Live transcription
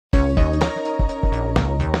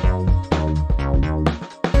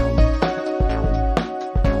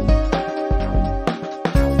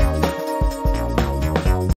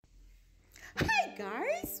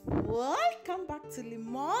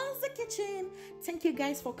kitchen. Thank you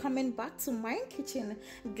guys for coming back to my kitchen.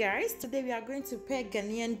 Guys, today we are going to prepare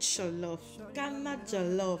Ghanaian jollof. Ghana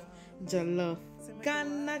jollof. Jollof.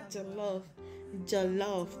 Ghana jollof.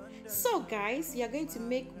 Jollof. So guys, we are going to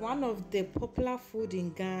make one of the popular food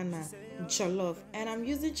in Ghana, jollof, and I'm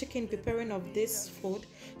using chicken preparing of this food,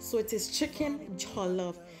 so it is chicken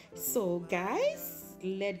jollof. So guys,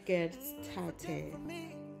 let's get started.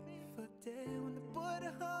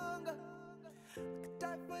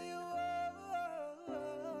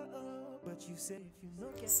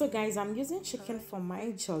 So guys, I'm using chicken for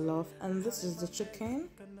my jollof, and this is the chicken.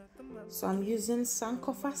 So I'm using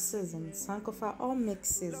sankofa season, sankofa all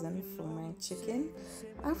mixed season for my chicken.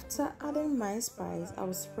 After adding my spice, I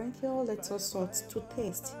will sprinkle a little salt to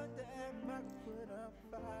taste.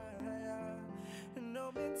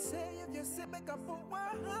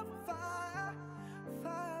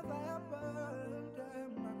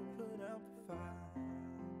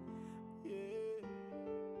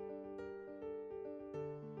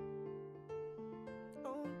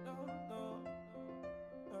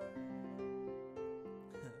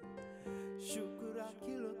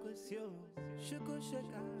 Shuku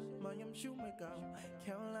shaka, mayam shumaka,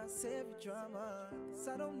 can't I save drama? Cause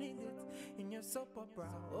I don't need it in your soap opera.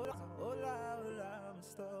 Hola, hola, hola, I'm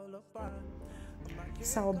still up.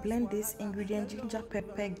 So I'll blend this ingredient: ginger,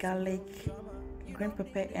 pepper, garlic, green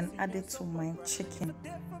pepper, and add it to my chicken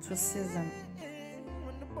to season.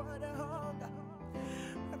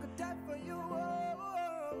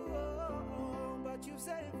 But you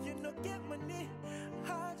say if you don't get money,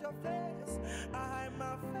 hide your face. I hide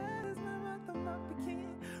my face, never the map begin.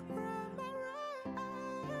 Run my right,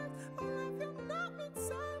 I love you not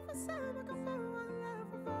inside for sale. I can feel my love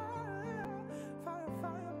for fire. Fire,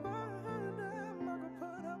 fire, burn them. I can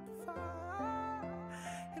put up the fire.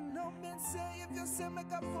 And no men say if you say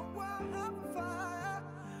make up for one, I'm fire.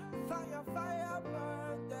 Fire, fire,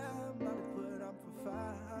 burn them. I can put up for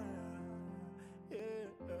fire. Yeah.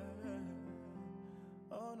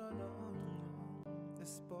 Oh no, no.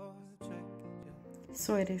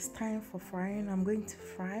 So it is time for frying. I'm going to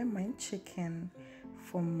fry my chicken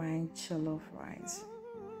for my jollof rice.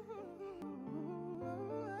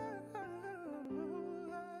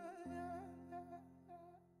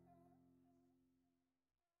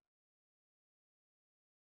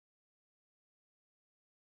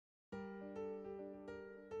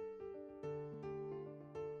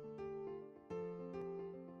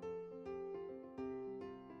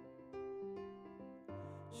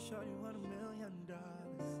 Shorty want $1 million.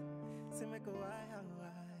 Say make a why.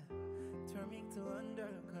 Turn me to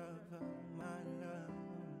undercover, my love.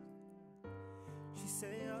 She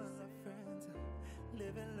say all her friends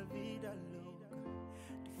living la vida loca.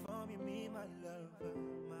 Deform you me, my lover,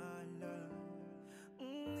 my love.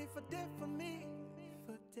 If a day for me, if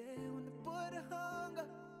a day when the boy the hunger,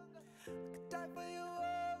 I could die for you.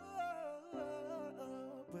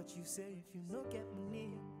 But you say if you no get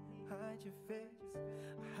money, hide your face,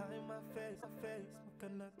 hide my face,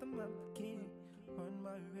 looking at the map, king, run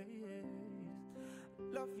my race.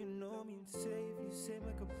 Love you know me and save you, say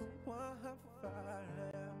make a put one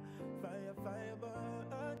fire, fire, fire,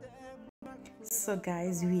 burn them. So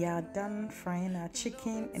guys, we are done frying our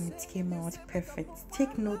chicken and it came out perfect.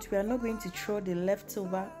 Take note, we are not going to throw the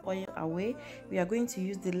leftover oil away. We are going to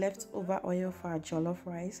use the leftover oil for our jollof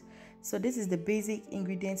rice. So this is the basic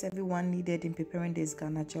ingredients everyone needed in preparing this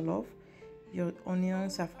Ghana jollof. Your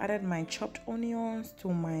onions, I've added my chopped onions to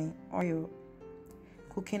my oil,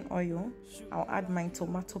 cooking oil. I'll add my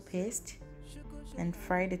tomato paste and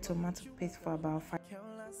fry the tomato paste for about 5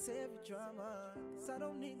 minutes. I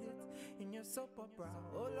don't need it in your soap opera.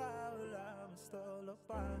 Hola, hola, I'm still up.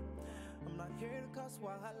 I'm not here to cause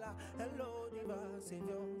wahala. Hello, diva, save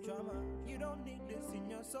your drama. You don't need this in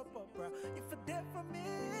your soap opera. If you're dead for me,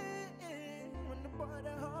 when the boy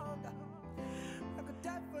the hunger, I could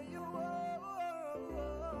die for you.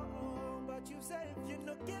 But you say if you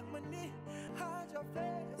don't get money, hide your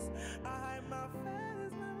face. I hide my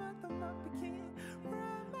face, never the map begin.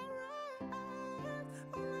 Run my right,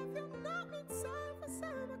 I love you not inside for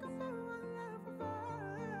sale. I can feel my love for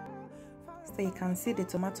fire. So you can see the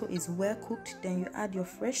tomato is well cooked. Then you add your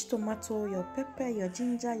fresh tomato, your pepper, your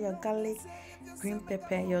ginger, your garlic, green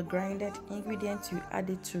pepper, your grinded ingredients. You add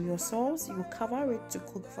it to your sauce. You cover it to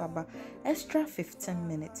cook for about extra 15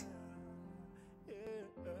 minutes.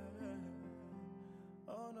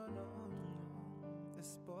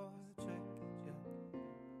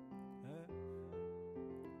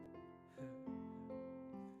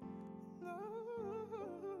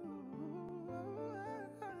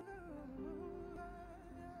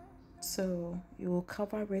 So you will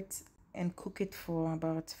cover it and cook it for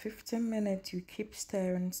about 15 minutes. You keep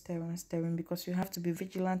stirring, stirring, stirring, because you have to be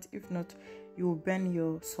vigilant. If not, you will burn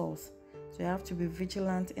your sauce. So you have to be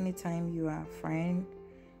vigilant anytime you are frying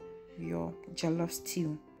your jollof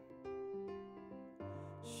stew.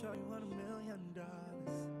 Show you $1 million.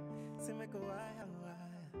 Say make a why.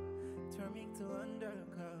 Turn me to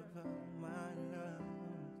undercover, my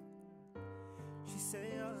love. She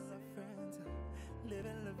say all her friends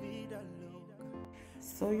living la vida loca.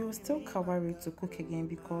 So you will still cover it to cook again,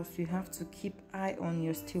 because you have to keep eye on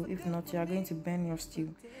your stew. If not, you are going to burn your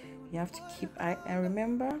stew. You have to keep eye. And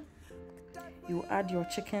remember, you add your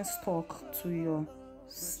chicken stock to your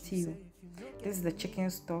stew. This is the chicken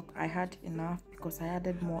stock. I had enough because I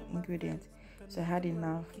added more ingredients, so I had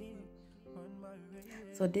enough.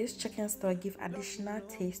 So this chicken stock give additional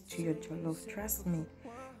taste to your jollof. Trust me,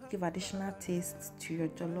 give additional taste to your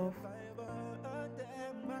jollof.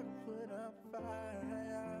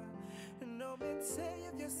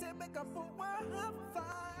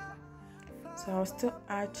 So I'll still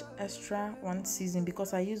add extra one season,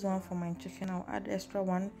 because I use one for my chicken. I'll add extra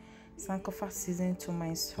one sankofa season to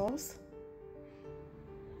my sauce,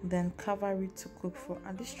 then cover it to cook for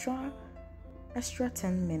extra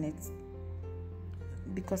 10 minutes.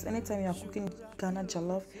 Because anytime you are cooking Ghana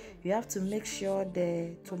jollof, you have to make sure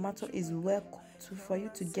the tomato is well cooked for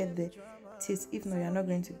you to get the taste. If not, you're not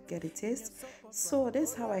going to get a taste. So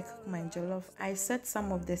this is how I cook my jollof. I set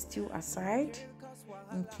some of the stew aside.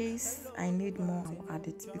 In case I need more, I'll add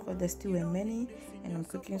it, because there's still many, and I'm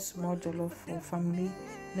cooking small jollof for family,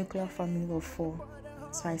 nuclear family of 4.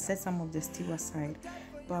 So I set some of the stew aside,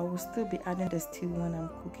 but I will still be adding the stew when I'm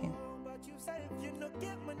cooking.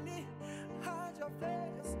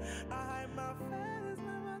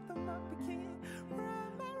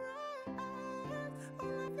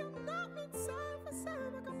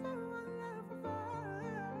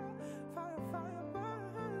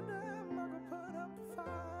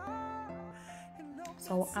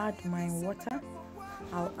 So I'll add my water.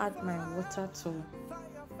 I'll add my water to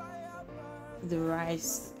the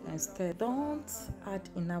rice and stir. Don't add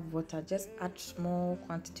enough water, just add small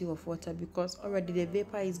quantity of water, because already the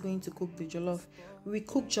vapor is going to cook the jollof. We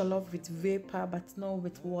cook jollof with vapor, but not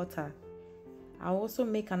with water. I'll also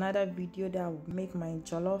make another video that will make my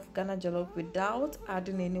jollof, Ghana jollof, without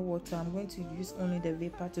adding any water. I'm going to use only the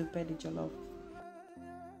vapor to prepare the jollof.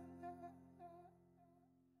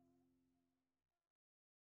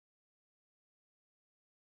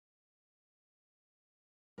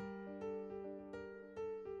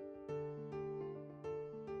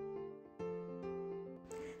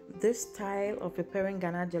 This style of preparing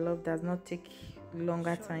Ghana jollof does not take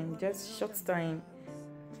longer time, just short time.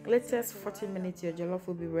 Latest 40 minutes, your jollof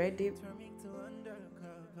will be ready.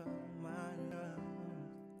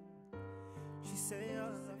 She say all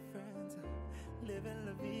her friends living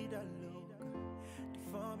la vida loca.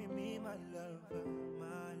 For me, my love,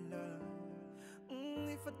 my love.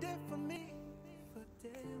 If I did for me.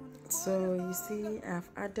 So you see, I've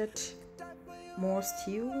added more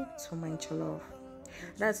stew to my jollof.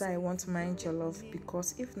 That's why I want my jollof,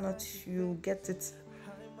 because if not, you get it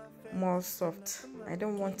more soft. I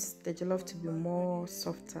don't want the jollof to be more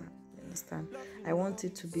softer. You understand? I want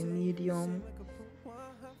it to be medium.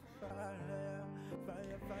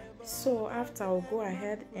 So after, I'll go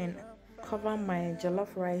ahead and cover my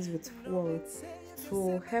jollof rice with flour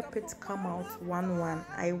to help it come out 1-1.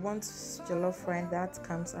 I want jollof rice that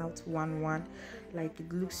comes out 1-1, like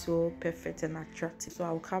it looks so perfect and attractive. So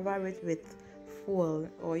I'll cover it with foil,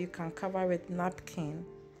 or you can cover it with napkin.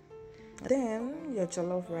 Then your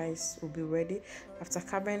jollof rice will be ready. After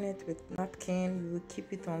covering it with napkin, you will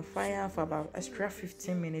keep it on fire for about extra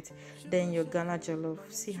 15 minutes. Then your Ghana jollof,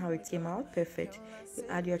 see how it came out perfect. You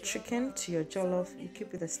add your chicken to your jollof, you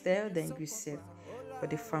keep it a stir, then you serve for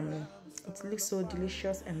the family. It looks so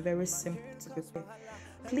delicious and very simple to prepare.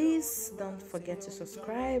 Please don't forget to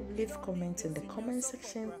subscribe, leave comments in the comment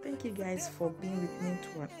section. Thank you guys for being with me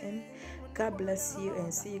to an end. God bless you,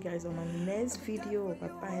 and see you guys on my next video. Bye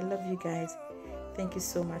bye. I love you guys. Thank you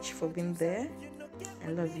so much for being there.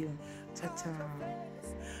 I love you. Ta-ta.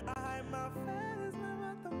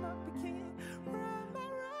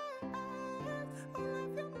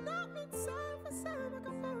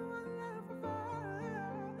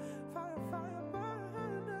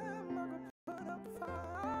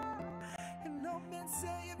 Say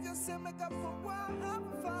if you say make up for fire,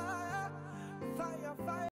 fire, fire.